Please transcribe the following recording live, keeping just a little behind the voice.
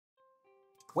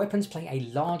Weapons play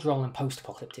a large role in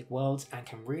post-apocalyptic worlds and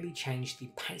can really change the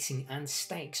pacing and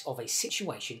stakes of a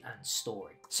situation and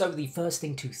story. So the first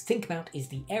thing to think about is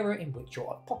the era in which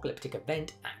your apocalyptic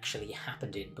event actually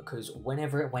happened in, because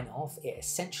whenever it went off, it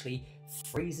essentially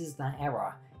freezes that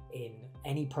era in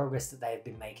any progress that they have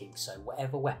been making. So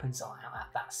whatever weapons are out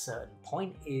at that certain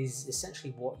point is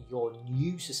essentially what your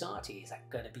new society is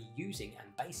going to be using and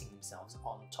basing themselves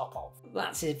on top of.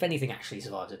 That's if anything actually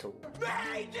survives at all.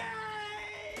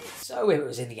 So if it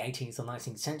was in the 18th or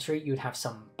 19th century, you'd have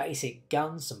some basic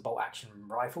guns, some bolt action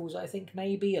rifles, I think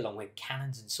maybe, along with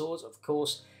cannons and swords. Of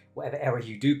course, whatever era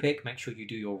you do pick, make sure you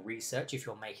do your research if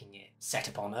you're making it set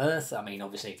upon Earth. I mean,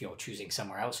 obviously, if you're choosing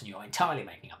somewhere else and you're entirely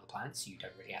making other planets, you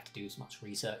don't really have to do as much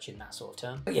research in that sort of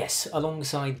term. But yes,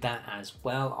 alongside that as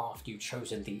well, after you've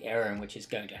chosen the era in which it's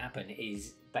going to happen,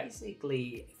 is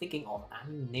basically thinking of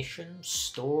ammunition,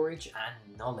 storage,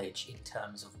 and knowledge in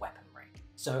terms of weaponry.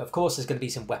 So of course there's going to be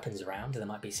some weapons around, and there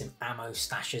might be some ammo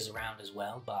stashes around as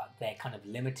well, but they're kind of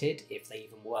limited if they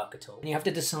even work at all. And you have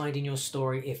to decide in your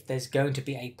story if there's going to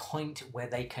be a point where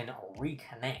they can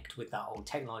reconnect with that old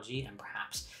technology, and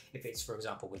perhaps if it's, for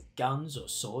example, with guns or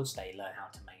swords, they learn how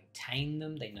to maintain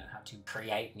them, they know how to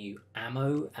create new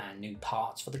ammo and new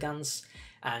parts for the guns.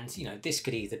 And you know, this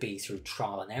could either be through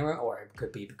trial and error, or it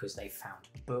could be because they found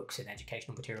books and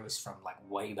educational materials from like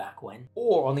way back when.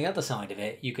 Or on the other side of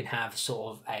it, you can have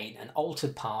sort of an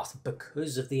altered path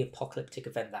because of the apocalyptic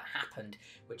event that happened,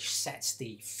 which sets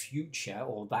the future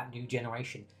or that new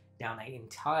generation down an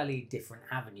entirely different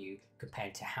avenue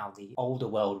compared to how the older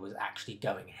world was actually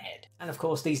going ahead. And of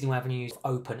course, these new avenues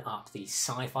open up the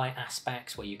sci-fi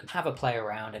aspects where you can have a play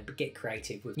around and get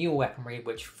creative with new weaponry,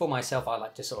 which for myself, I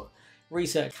like to sort of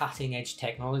research cutting edge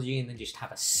technology and then just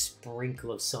have a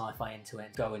sprinkle of sci-fi into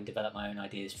it, go and develop my own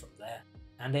ideas from there.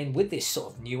 And then with this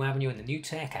sort of new avenue and the new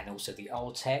tech and also the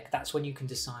old tech, that's when you can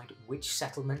decide which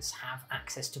settlements have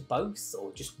access to both,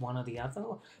 or just one or the other.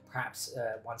 Perhaps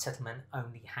one settlement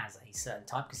only has a certain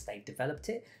type because they developed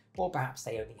it, or perhaps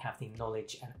they only have the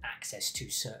knowledge and access to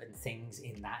certain things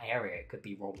in that area. It could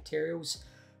be raw materials,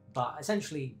 but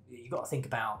essentially you've got to think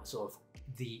about sort of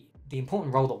the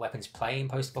important role that weapons play in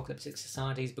post-apocalyptic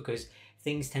societies, because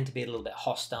things tend to be a little bit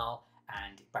hostile,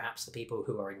 and perhaps the people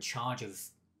who are in charge of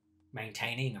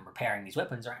maintaining and repairing these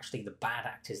weapons are actually the bad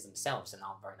actors themselves and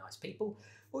aren't very nice people.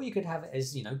 Or you could have it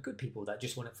as, you know, good people that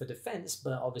just want it for defense,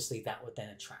 but obviously that would then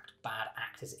attract bad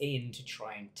actors in to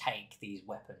try and take these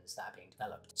weapons that are being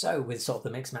developed. So with sort of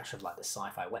the mix match of like the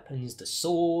sci-fi weapons, the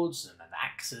swords and the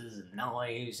axes and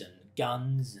knives and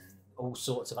guns and all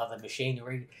sorts of other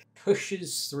machinery,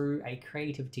 pushes through a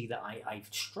creativity that I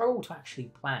struggle to actually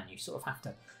plan. You sort of have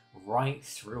to write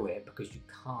through it because you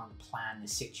can't plan the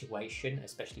situation,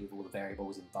 especially with all the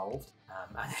variables involved.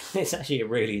 And it's actually a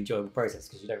really enjoyable process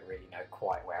because you don't really know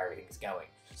quite where everything's going.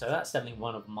 So that's definitely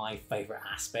one of my favourite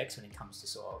aspects when it comes to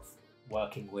sort of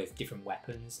working with different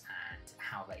weapons and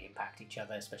how they impact each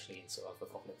other, especially in sort of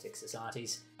apocalyptic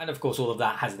societies. And of course all of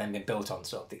that has then been built on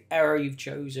sort of the era you've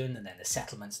chosen, and then the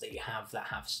settlements that you have that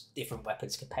have different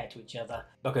weapons compared to each other,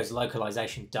 because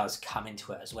localization does come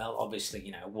into it as well. Obviously,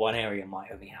 you know, one area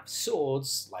might only have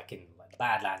swords, like in the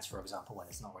Badlands for example, when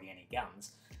there's not really any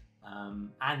guns.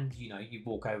 And you know, you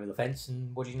walk over the fence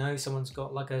and what do you know, someone's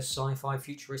got like a sci-fi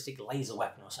futuristic laser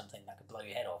weapon or something that could blow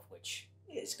your head off, which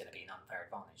is going to be an unfair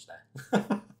advantage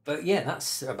there. But yeah,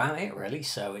 that's about it really.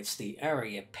 So it's the era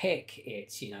you pick,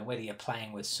 it's, you know, whether you're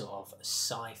playing with sort of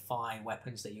sci-fi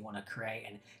weapons that you want to create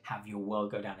and have your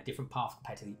world go down a different path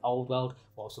compared to the old world,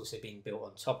 whilst also being built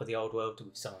on top of the old world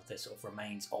with some of the sort of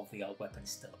remains of the old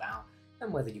weapons still about,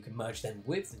 and whether you can merge them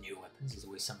with the new weapons is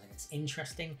always something that's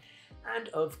interesting. And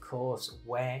of course,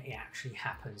 where it actually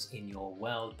happens in your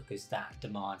world, because that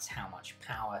demands how much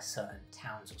power certain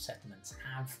towns or settlements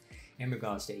have in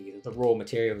regards to either the raw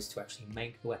materials to actually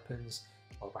make the weapons,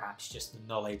 or perhaps just the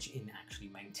knowledge in actually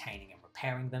maintaining and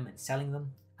repairing them and selling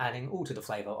them, adding all to the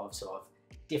flavour of sort of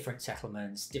different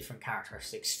settlements, different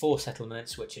characteristics for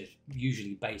settlements, which is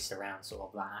usually based around sort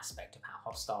of that aspect of how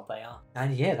hostile they are.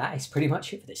 And yeah, that is pretty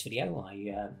much it for this video. I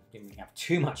didn't really have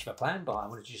too much of a plan, but I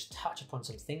wanted to just touch upon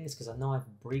some things because I know I've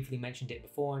briefly mentioned it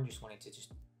before and just wanted to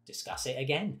just discuss it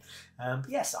again. But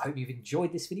yes, I hope you've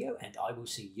enjoyed this video, and I will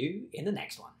see you in the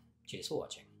next one. Cheers for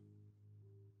watching.